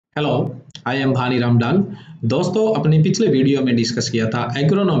Hello, I am भानी रामडाल। दोस्तों, अपने पिछले वीडियो में डिस्कस किया था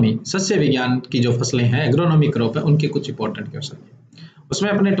एग्रोनॉमी सस्य विज्ञान की जो फसलें हैं, एग्रोनॉमी क्रॉप है, उनके कुछ इंपॉर्टेंट क्वेश्चन। उसमें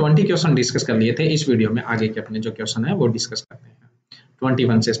अपने 20 क्वेश्चन डिस्कस कर लिए थे। इस वीडियो में आगे के अपने जो क्वेश्चन है वो डिस्कस करते हैं।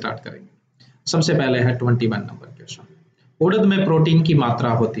 21 से स्टार्ट करेंगे। सबसे पहले है 21 नंबर क्वेश्चन। उड़द में प्रोटीन की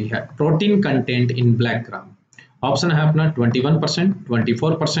मात्रा होती है, protein content in black gram. Option है अपना 21%,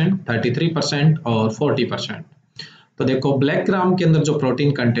 24%, 33% और 40%। तो देखो, ब्लैक ग्राम के अंदर जो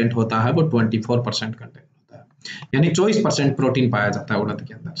प्रोटीन कंटेंट होता है वो 24% कंटेंट होता है, यानी 24% प्रोटीन पाया जाता है उड़द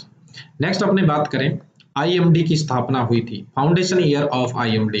के अंदर। नेक्स्ट अपने बात करें, आईएमडी की स्थापना हुई थी। Foundation year of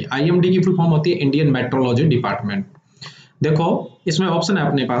IMD. IMD की फुल फॉर्म होती है इंडियन मेट्रोलॉजी डिपार्टमेंट। देखो, इसमें ऑप्शन है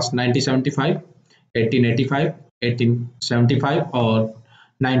अपने पास 1975, 1885, 1875 और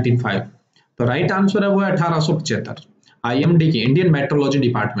 1905। तो राइट आंसर है वो 1875। आईएमडी की इंडियन मेट्रोलॉजी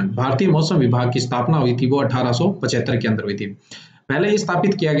डिपार्टमेंट, भारतीय मौसम विभाग की स्थापना हुई थी वो 1875 के अंदर हुई थी। पहले ये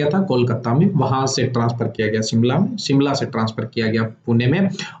स्थापित किया गया था कोलकाता में, वहां से ट्रांसफर किया गया शिमला में, शिमला से ट्रांसफर किया गया पुणे में,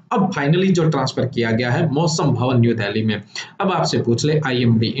 अब फाइनली जो ट्रांसफर किया गया है मौसम भवन न्यू दिल्ली में। अब आपसे पूछ ले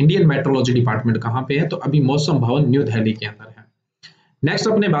आईएमडी इंडियन मेट्रोलॉजी डिपार्टमेंट कहाँ पे है, तो अभी मौसम भवन न्यू दिल्ली के अंदर है। नेक्स्ट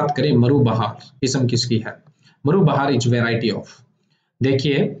अपने बात करें, मरुबहार किस्म किसकी है? मरुबहार इज वेराइटी ऑफ।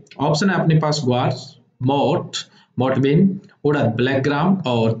 देखिए, ऑप्शन है अपने पास ग्वार, मोट, मोटबिन, उड़द, ब्लैक ग्राम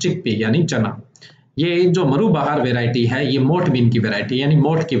और चिकपी यानी चना। ये जो मरुबहार वैरायटी है ये मोट बीन की वैरायटी यानी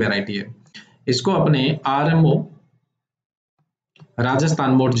मोट की वैरायटी है। इसको अपने आरएमओ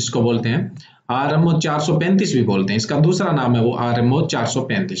राजस्थान मोट जिसको बोलते हैं, आरएमओ 435 भी बोलते हैं। इसका दूसरा नाम है वो आरएमओ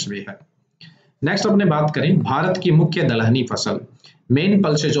 435 भी है। नेक्स्ट अपने बात करें, भारत की मुख्य दलहनी फसल, main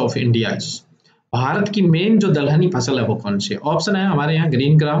pulses of India. Bharat की मेन जो दलहनी फसल है वो कौन सी है? ऑप्शन है हमारे यहाँ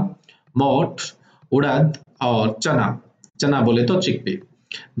ग्रीन ग्राम, मोट, उड़द और चना। चना बोले तो चिकपी।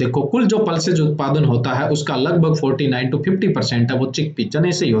 देखो, कुल जो पल्सेज उत्पादन होता है उसका लगभग 49 to 50% है वो चिकपी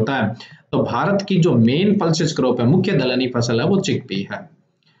चने से ही होता है। तो भारत की जो मेन पल्सेज क्रॉप है, मुख्य दलहनी फसल है वो चिकपी है।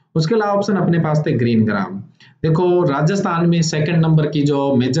 उसके अलावा ऑप्शन अपने पास थे ग्रीन ग्राम। देखो, राजस्थान में सेकंड नंबर की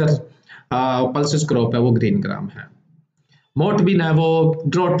जो मेजर पल्सेज क्रॉप है वो ग्रीन ग्राम है। मोट बीन है वो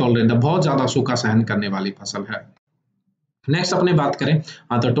ड्रॉट टॉलरेंट है, बहुत ज्यादा सूखा सहन करने वाली फसल है। नेक्स्ट अपने बात करें,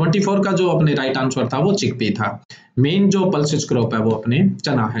 हाँ, तो 24 का जो अपने राइट आंसर था वो चिकपी था। मेन जो पल्सेज क्रॉप है वो अपने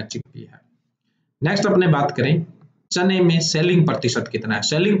चना है, चिकपी है। नेक्स्ट अपने बात करें, चने में सेलिंग प्रतिशत कितना है?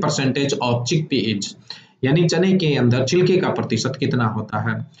 Selling percentage of chickpea is, यानी चने के अंदर छिलके का प्रतिशत कितना होता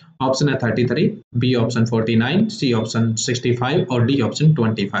है? ऑप्शन है 33, बी ऑप्शन 49, सी ऑप्शन 65 और डी ऑप्शन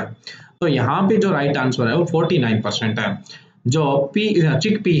 25। तो यहाँ पे जो राइट आंसर है वो 49% है। जो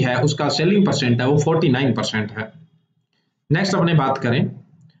चिकपी है उसका सेलिंग परसेंट है वो 49% है। नेक्स्ट अपने बात करें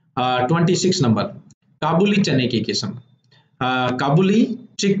 26 नंबर, काबुली चने की किस्म, काबुली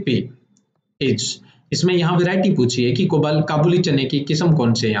चिकपी इज। इसमें यहाँ वैरायटी पूछी है कि काबुली चने की किस्म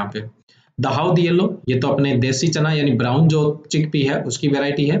कौन सी है यहाँ पे। दहाउद येलो, ये तो अपने देसी चना यानी ब्राउन जो चिकपी है उसकी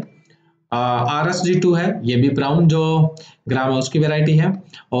वैरायटी है। RSG2 है, ये भी ब्राउन जो ग्राम है उसकी वैरायटी है।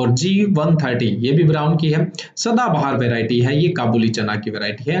 और G130 ये भी ब्राउन की है। सदाबहार वैरायटी है, ये काबुली चना की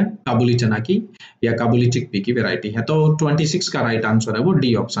वैरायटी है, काबुली चना की या काबुली चिकपी की वैरायटी है। तो 26 का राइट आंसर है वो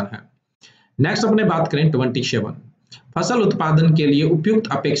डी ऑप्शन है। नेक्स्ट अपने बात करें 27, फसल उत्पादन के लिए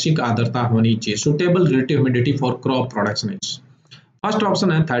उपयुक्त अपेक्षित आर्द्रता होनी चाहिए, suitable relative humidity for crop production. First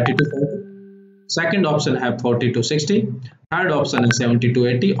option है 30 to 40, सेकंड ऑप्शन है 40 to 60, थर्ड ऑप्शन है 70 to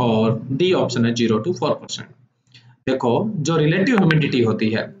 80 और डी ऑप्शन है 0 to 4%। देखो, जो रिलेटिव ह्यूमिडिटी होती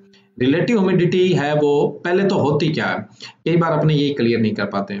है, रिलेटिव ह्यूमिडिटी है वो पहले तो होती क्या है, कई बार अपने ये क्लियर नहीं कर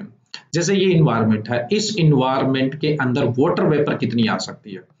पाते हैं। जैसे ये इन्वायरमेंट है, इस इन्वायरमेंट के अंदर वाटर वेपर कितनी आ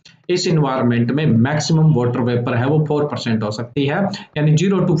सकती है? इस इन्वायरमेंट में मैक्सिमम वाटर वेपर है वो 4% हो सकती है, यानी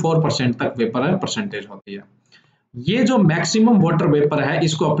 0 to 4% तक वेपर है परसेंटेज होती है। ये जो मैक्सिमम वाटर वेपर है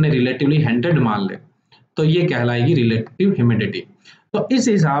इसको अपने रिलेटिवली 100 मान ले तो ये कहलाएगी रिलेटिव ह्यूमिडिटी। तो इस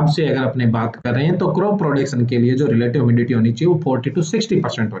हिसाब से अगर अपने बात कर रहे हैं तो क्रॉप प्रोडक्शन के लिए जो रिलेटिव ह्यूमिडिटी होनी चाहिए वो 40 to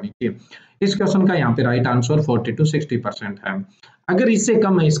 60% होनी चाहिए। इस क्वेश्चन का यहाँ पे राइट आंसर 40 to 60% है। अगर इससे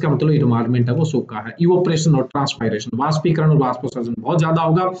कम है इसका मतलब इन्वायरमेंट है वो सूखा है। इवोपरेशन और ट्रांसपायरेशन, वाष्पीकरण और वाष्पोत्सर्जन बहुत ज्यादा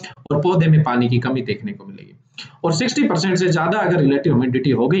होगा और पौधे में पानी की कमी देखने को मिलेगी। और 60% से ज्यादा अगर रिलेटिव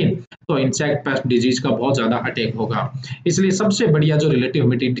ह्यूमिडिटी हो गई तो इंसेक्ट पेस्ट डिजीज का बहुत ज्यादा अटैक होगा। इसलिए सबसे बढ़िया जो रिलेटिव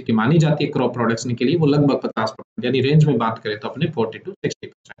ह्यूमिडिटी की मानी जाती है क्रॉप प्रोडक्शन के लिए वो लगभग 50%, यानी रेंज में बात करें तो अपने 40 to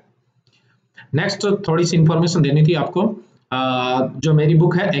 60%। नेक्स्ट थोड़ी सी इंफॉर्मेशन देनी थी आपको, जो मेरी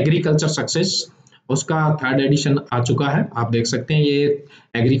बुक है एग्रीकल्चर सक्सेस, उसका 3rd एडिशन आ चुका है। आप देख सकते हैं ये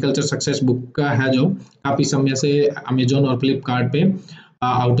एग्रीकल्चर सक्सेस बुक का है जो काफी समय से अमेजोन और फ्लिपकार्ट पे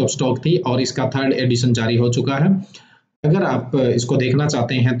आउट ऑफ स्टॉक थी और इसका 3rd एडिशन जारी हो चुका है। अगर आप इसको देखना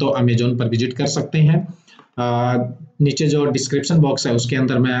चाहते हैं तो अमेजोन पर विजिट कर सकते हैं। नीचे जो डिस्क्रिप्शन बॉक्स है उसके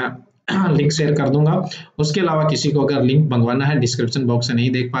अंदर मैं लिंक शेयर कर दूंगा। उसके अलावा किसी को अगर लिंक मंगवाना है, डिस्क्रिप्शन बॉक्स से नहीं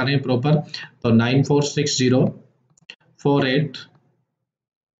देख पा रहे हैं प्रॉपर, तो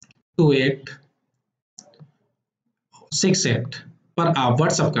 9460482868 पर आप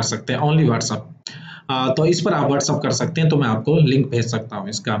व्हाट्सअप कर सकते हैं, ओनली व्हाट्सअप। तो इस पर आप व्हाट्सअप कर सकते हैं, तो मैं आपको लिंक भेज सकता हूँ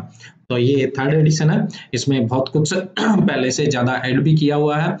इसका। तो ये 3rd एडिशन है, इसमें बहुत कुछ पहले से ज़्यादा ऐड भी किया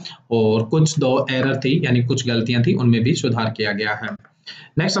हुआ है और कुछ 2 एरर थी, यानी कुछ गलतियां थी, उनमें भी सुधार किया गया है।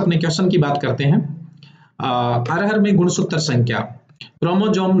 नेक्स्ट अपने क्वेश्चन की बात करते हैं। अरहर में गुणसूत्र संख्या,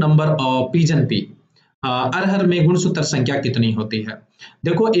 क्रोमोसोम नंबर और पीजन पी, अरहर में गुणसूत्र संख्या कितनी होती है?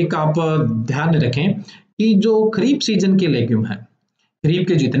 देखो, एक आप ध्यान रखें कि जो खरीफ सीजन के लेग्यूम है, खरीफ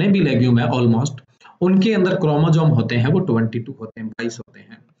के जितने भी लेग्यूम है ऑलमोस्ट, उनके अंदर क्रोमोसोम होते हैं वो 22 होते हैं, 22 होते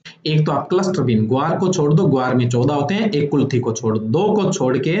हैं। एक तो आप क्लस्टर बीन, ग्वार को छोड़ दो, ग्वार में 14 होते हैं, एक कुल्थी को छोड़ दो, 2 को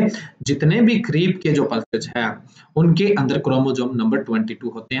छोड़ के जितने भी खरीफ के जो पल्सेज है उनके अंदर क्रोमोसोम नंबर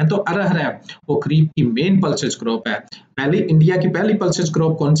 22 होते हैं। तो अरहर है वो खरीफ की मेन पल्सेज क्रॉप है। पहली इंडिया की पहली पल्सेज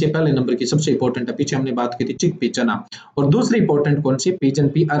क्रॉप कौन सी है? पहले नंबर की सबसे इंपॉर्टेंट है, पीछे हमने बात की थी चिकपी चना, और दूसरी इंपॉर्टेंट कौन सी? पीजन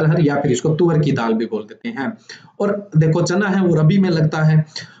पी अरहर, या फिर इसको तुअर की दाल भी बोल देते हैं। और देखो चना है वो रबी में लगता है।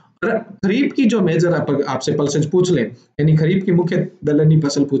 खरीफ की जो मेजर आपसे पल्सेज पूछ ले, यानी खरीफ की मुख्य दलहनी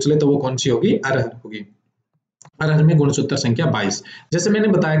फसल पूछ ले, तो वो कौन सी होगी? अरहर होगी। अरहर में गुणसूत्र संख्या 22। जैसे मैंने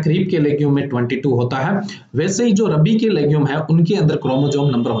बताया खरीफ के लेग्यूम में 22 होता है, वैसे ही जो रबी के लेग्यूम है उनके अंदर क्रोमोसोम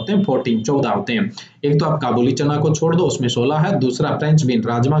नंबर होते हैं 14 होते हैं। एक तो आप काबुली चना को छोड़ दो, उसमें 16 है, दूसरा फ्रेंच बीन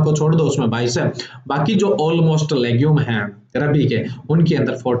राजमा को छोड़ दो, उसमें 22 है। बाकी जो ऑलमोस्ट लेग्यूम है रबी के, उनके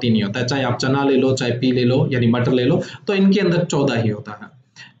अंदर 14 ही होता है। चाहे आप चना ले लो, चाहे पी ले लो, यानी मटर ले लो, तो इनके अंदर 14 ही होता है।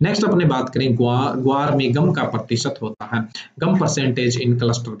 नेक्स्ट अपने बात करें, ग्वार में गम का प्रतिशत होता है, गम परसेंटेज इन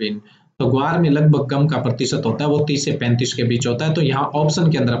क्लस्टर बीन। तो ग्वार में लगभग गम का प्रतिशत होता है वो 30 से 35 के बीच होता है। तो यहाँ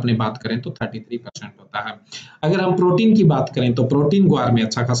ऑप्शन के अंदर अपने बात करें तो 33% होता है। अगर हम प्रोटीन की बात करें तो प्रोटीन ग्वार में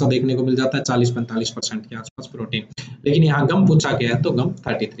अच्छा खासा देखने को मिल जाता है, 40-45% के आसपास प्रोटीन, लेकिन यहाँ गम पूछा गया है तो गम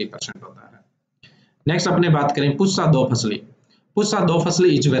 33% होता है। नेक्स्ट अपने बात करें पुस्सा दो फसली। पुस्सा दो फसली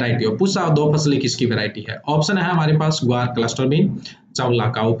इज वेराइटी ऑफ, पुस्सा दो फसली किसकी वेराइटी है? ऑप्शन है हमारे पास ग्वार क्लस्टर बीन, चवला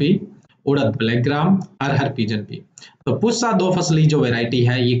काउपी, उड़द ब्लैक ग्राम, अरहर पीजन पी। तो पुस्सा दो फसली जो वेराइटी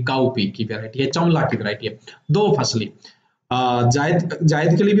है ये काउपी की वेराइटी है, चवला की वेराइटी है। दो फसली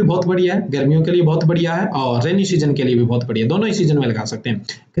जायद के लिए भी बहुत बढ़िया है, गर्मियों के लिए बहुत बढ़िया है, और रेनी सीजन के लिए भी बहुत बढ़िया है। दोनों ही सीजन में लगा सकते हैं,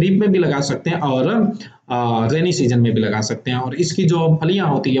 खरीफ में भी लगा सकते हैं और रेनी सीजन में भी लगा सकते हैं। और इसकी जो फलियां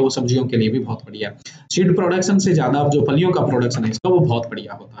होती है वो सब्जियों के लिए भी बहुत बढ़िया है। सीड प्रोडक्शन से ज्यादा जो फलियों का प्रोडक्शन है इसका वो बहुत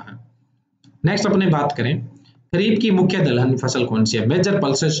बढ़िया होता है। नेक्स्ट अपने बात करें, खरीफ की मुख्य दलहन फसल कौन सी है? Major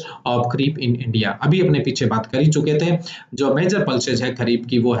pulses of kharif in India. अभी अपने पीछे बात कर ही चुके थे, जो मेजर पल्सेज है खरीफ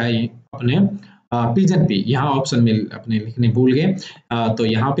की वो है अपने पीजन पी। यहाँ ऑप्शन में अपने लिखने भूल गए, तो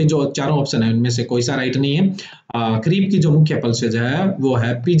यहाँ पे जो चारों ऑप्शन है उनमें से कोई सा राइट नहीं है। खरीफ की जो मुख्य पल्सेज है वो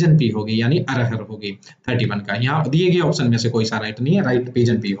है पीजन पी होगी, यानी अरहर होगी 31 का। यहाँ दिए गए ऑप्शन में से कोई सा राइट नहीं है, राइट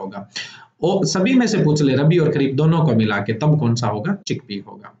पीजन पी होगा। और सभी में से पूछ ले रबी और खरीफ दोनों को मिला के, तब कौन सा होगा? चिकपी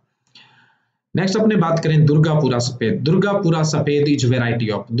होगा। नेक्स्ट अपने बात करें दुर्गापुरा सफेद। दुर्गापुरा सफेद इज वेराइटी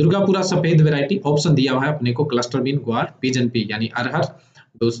ऑफ, दुर्गापुरा सफेद वेराइटी ऑप्शन दिया हुआ है अपने को क्लस्टर बीन, ग्वार, पीजन पी यानी अरहर,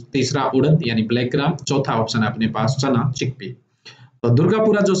 तीसरा उड़द यानी ब्लैक ग्राम, चौथा ऑप्शन है अपने पास चना, चिकपी। तो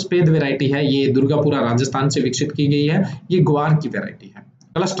दुर्गापुरा जो सफेद वेराइटी है ये दुर्गापुरा राजस्थान से विकसित की गई है, ये ग्वार की वेराइटी है,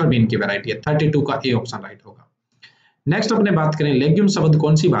 क्लस्टर बीन की वेराइटी है। 32 का ए ऑप्शन राइट होगा। नेक्स्ट अपने बात करें लेग्यूम शब्द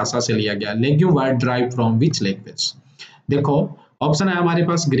कौन सी भाषा से लिया गया? Legume word drive from which language? देखो ऑप्शन है हमारे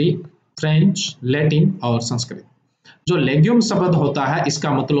पास ग्रीक, फ्रेंच, लैटिन और संस्कृत। जो लेग्यूम शब्द होता है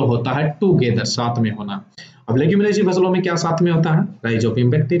इसका मतलब होता है टुगेदर, साथ में होना। अब लेग्यूमिनेसी फसलों में क्या साथ में होता है? राइजोबियम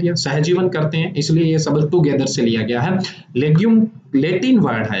बैक्टीरिया, सहजीवन करते हैं, इसलिए ये शब्द टुगेदर से लिया गया है। लेग्यूम लैटिन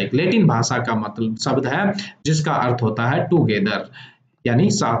वर्ड है, एक लैटिन भाषा का मतलब शब्द है जिसका अर्थ होता है टुगेदर, यानी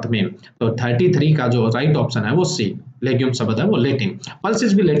साथ में। तो 33 का जो राइट ऑप्शन है वो सी, लेग्यूम शब्द है वो लैटिन।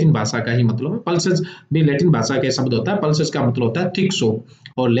 पल्सेस भी लैटिन भाषा का ही मतलब है, पल्सेस भी लैटिन भाषा का शब्द होता है। पल्सेस का मतलब होता है थिक सूप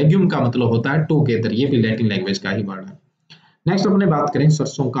और लेग्यूम का मतलब होता है टुगेदर, ये भी लैटिन लैंग्वेज का ही वर्ड है। नेक्स्ट अपने बात करें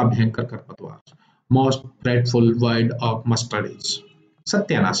सरसों का भयंकर खरपतवार। Most फ्रेटफुल word of mustard is,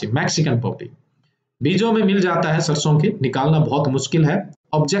 सत्यानाशी, मैक्सिकन पॉपी। बीजों में मिल जाता है सरसों के, निकालना बहुत मुश्किल है,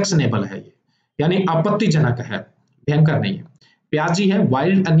 ऑब्जेक्शनेबल है ये, यानी आपत्तिजनक है, भयंकर नहीं है। प्याजी है,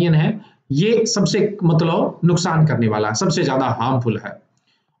 वाइल्ड अनियन है, ये सबसे मतलब नुकसान करने वाला है, सबसे ज्यादा हार्मफुल है।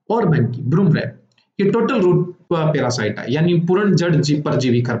 और बनकी ब्रूमरेट, ये टोटल रूट पैरासाइट है, यानी पूर्ण जड़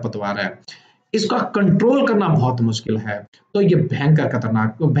परजीवी खरपतवार है, इसका कंट्रोल करना बहुत मुश्किल है। तो ये भयंकर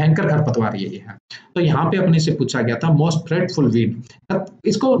खतरनाक, भयंकर खरपतवार ये है। तो यहाँ पे अपने से पूछा गया था मोस्ट फ्रेटफुल वीड,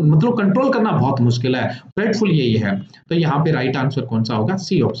 इसको मतलब कंट्रोल करना बहुत मुश्किल है, फ्रेटफुल यही है। तो यहाँ पे राइट आंसर कौन सा होगा?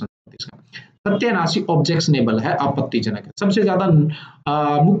 सी ऑप्शन इसका। सत्यानाशी ऑब्जेक्शनेबल है, आपत्तिजनक है। सबसे ज्यादा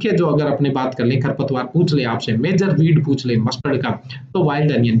मुख्य जो अगर अपने बात कर ले खरपतवार पूछ ले आपसे, मेजर वीड पूछ ले मस्टर्ड का तो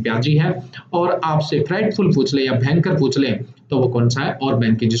वाइल्ड अनियन प्याजी है, और आपसे फ्राइटफुल पूछ ले या भयंकर पूछ ले तो वो कौन सा है, और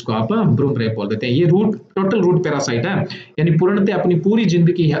बैंकी जिसको आप ब्रूम रेप बोल देते हैं। ये रूट टोटल रूट पैरासाइट है, यानी पूर्णतः अपनी पूरी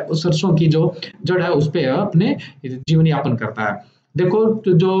जिंदगी है उस सरसों की जो जड़ है उस पे अपने जीवन यापन करता है। देखो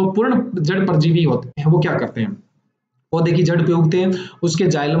जो पूर्ण जड़ परजीवी होते हैं वो क्या करते हैं, पौधे की जड़ पे उगते हैं, उसके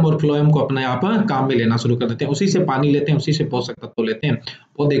जाइलम और फ्लोएम को अपने आप काम में लेना शुरू कर देते हैं, उसी से पानी लेते हैं, उसी से पोषक तत्व लेते हैं,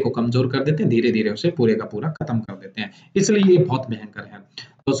 पौधे को कमजोर कर देते हैं, धीरे धीरे उसे पूरे का पूरा खत्म कर देते हैं। इसलिए ये बहुत भयंकर है।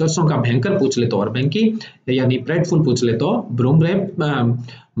 तो सरसों का भयंकर पूछ ले तो और बैंकी, यानी ब्रेडफुल पूछ ले तो ब्रूम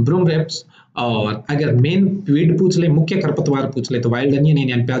रेप्स, और अगर मेन वीड पूछ ले, मुख्य खरपतवार पूछ ले तो वाइल्ड अनियन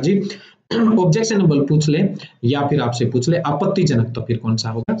यानी प्याजी, ऑब्जेक्शनेबल पूछ ले या फिर आपसे पूछ ले आपत्तिजनक तो फिर कौन सा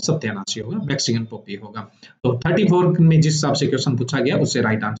होगा, सत्यानाशी होगा, मैक्सिकन पॉपी होगा। तो 34 में जिस हिसाब से क्वेश्चन पूछा गया उससे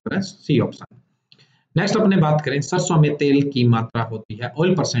राइट आंसर है सी ऑप्शन। नेक्स्ट अपने बात करें सरसों में तेल की मात्रा होती है,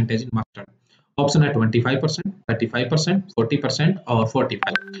 oil percentage in mustard. Option है 25%, 35%, 40% और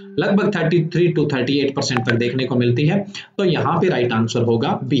 45, लगभग 33 to 38% तक देखने को मिलती है। तो यहाँ पे राइट आंसर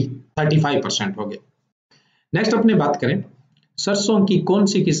होगा बी, 35% हो गया। नेक्स्ट अपने बात करें सरसों की कौन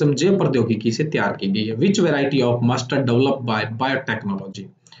सी किस्म जैव प्रौद्योगिकी से तैयार की गई है, which variety of mustard develop by biotechnology.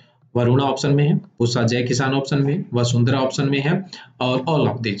 Varuna option में है, पूसा जय किसान ऑप्शन में, वसुंधरा ऑप्शन में है, और ऑल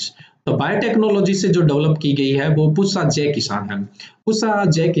ऑफ दिस। तो बायोटेक्नोलॉजी से जो डेवलप की गई है वो पूसा जय किसान है। पूसा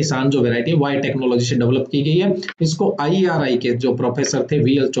जय किसान जो वेराइटी है बायोटेक्नोलॉजी से डेवलप की गई है। इसको IRI के जो प्रोफेसर थे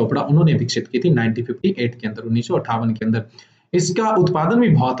VL चोपड़ा उन्होंने विकसित की थी 1958 के अंदर, 1958 के अंदर। इसका उत्पादन भी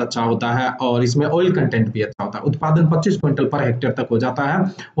बहुत अच्छा होता है और इसमें ऑयल कंटेंट भी अच्छा होता है। उत्पादन 25 क्विंटल पर हेक्टेयर तक हो जाता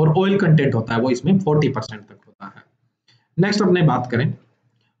है और ऑयल कंटेंट होता है वो इसमें 40% तक होता है। नेक्स्ट अपने बात करें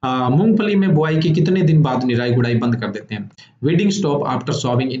मूंगफली में बुआई के कितने दिन बाद निराई गुड़ाई बंद कर देते हैं, वीडिंग स्टॉप आफ्टर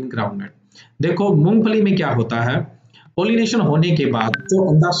सॉविंग इन ग्राउंडनट। देखो मूंगफली में क्या होता है, पोलिनेशन होने के बाद जो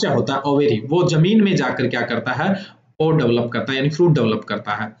अंडाशय होता है ओवेरी, वो जमीन में जाकर क्या करता है, और डेवलप करता है यानी फ्रूट डेवलप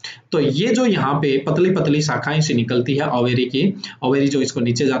करता है। तो ये जो यहाँ पे पतली पतली शाखाएं से निकलती है ओवेरी की, ओवेरी जो इसको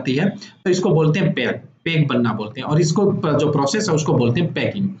नीचे जाती है तो इसको बोलते हैं पेग बनना बोलते हैं, और इसको जो प्रोसेस है उसको बोलते हैं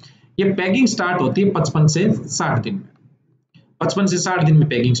पैगिंग। ये पैगिंग स्टार्ट होती है 55 से 60 दिन में, 55 से 60 दिन में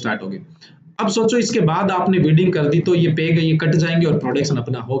पैगिंग स्टार्ट होगी। अब सोचो इसके बाद आपने वीडिंग कर दी तो ये पेग ये कट जाएंगे और प्रोडक्शन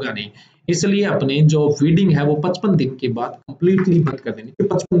अपना होगा नहीं, इसलिए अपने जो फीडिंग है वो 55 दिन के बाद कंप्लीटली बंद कर देनी चाहिए,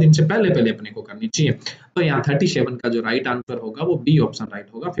 55 दिन से पहले पहले अपने को करनी चाहिए। तो यहाँ 37 का जो राइट आंसर होगा वो बी ऑप्शन राइट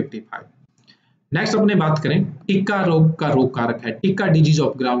होगा, 55। नेक्स्ट अपने बात करें टिक्का रोग का रोग कारक है, tikka disease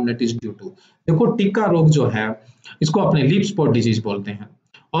of groundnut is due to. देखो टिक्का रोग जो है इसको अपने लीफ स्पॉट डिजीज बोलते हैं।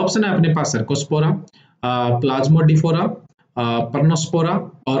 ऑप्शन है अपने पास सर्कोस्पोरा, प्लाज्मोडिफोरा, परनोस्पोरा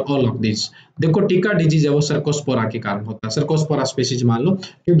और ऑल ऑफ दिस। देखो टिक्का डिजीज है वो सर्कोस्पोरा के कारण होता है, सर्कोस्पोरा स्पीशीज मान लो,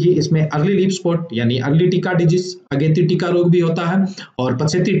 क्योंकि इसमें अर्ली लीफ स्पॉट यानी अर्ली टिक्का डिजीज, अगेती टिक्का रोग भी होता है और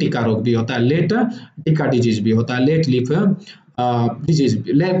पछेती टिक्का रोग भी होता है, लेट टिक्का डिजीज भी होता है, late leaf disease,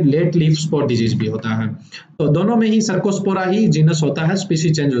 late leaf spot disease भी होता है। तो दोनों में ही सर्कोस्पोरा ही जीनस होता है,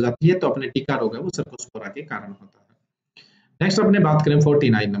 स्पीशीज चेंज हो जाती है, तो अपने टिक्का रोग है वो सर्कोस्पोरा के कारण होता है। नेक्स्ट अपने बात करें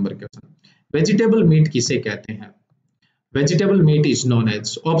 49 नंबर क्वेश्चन, वेजिटेबल मीट किसे कहते हैं। Vegetable meet is known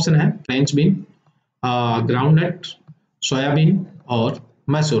as, option है फ्रेंच बीन, ग्राउंडनट, सोयाबीन और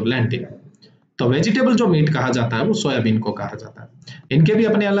मैसूर लेंटिल। तो वेजिटेबल जो मीट कहा जाता है वो सोयाबीन को कहा जाता है। इनके भी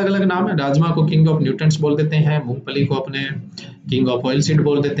अपने अलग अलग नाम है, राजमा को किंग ऑफ न्यूट्रिएंट्स बोल देते हैं, मूंगफली को अपने किंग ऑफ ऑयल सीड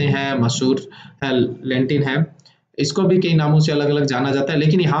बोल देते हैं, मसूर है, लेंटिन है, इसको भी कई नामों से अलग अलग जाना जाता है,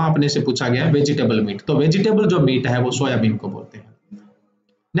 लेकिन यहाँ अपने से पूछा गया है वेजिटेबल मीट, तो वेजिटेबल जो मीट है वो सोयाबीन को बोलते हैं।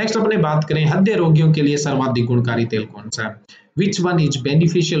 नेक्स्ट अपने बात करें हृदय रोगियों के लिए सर्वाधिक गुणकारी तेल कौन सा है, which one is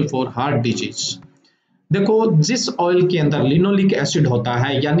beneficial for heart disease. देखो जिस ऑयल के अंदर लिनोलिक एसिड होता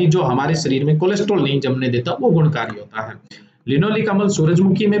है, यानी जो हमारे शरीर में कोलेस्ट्रॉल नहीं जमने देता, वो गुणकारी होता है। लिनोलिक अम्ल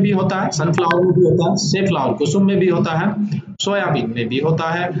सूरजमुखी में भी होता है, सनफ्लावर में भी होता है, सेफ्लावर कुसुम में भी होता है, सोयाबीन में भी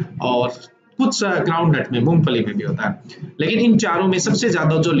होता है और कुछ ग्राउंडनट में मूंगफली में भी होता है। लेकिन इन चारों में सबसे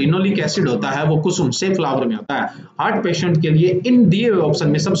ज्यादा जो लिनोलिक एसिड होता है वो कुसुम सेफ्लावर में होता है। हार्ट पेशेंट के लिए इन दिए हुए ऑप्शन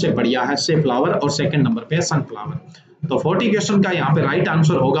में सबसे बढ़िया है सेफ्लावर और सेकंड नंबर पे है सनफ्लावर। तो 40 क्वेश्चन का यहाँ पे राइट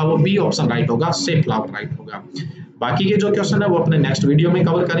आंसर होगा वो बी ऑप्शन राइट होगा, सेफ्लावर राइट होगा। बाकी के जो क्वेश्चन है वो अपने नेक्स्ट वीडियो में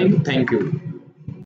कवर करेंगे। Thank you.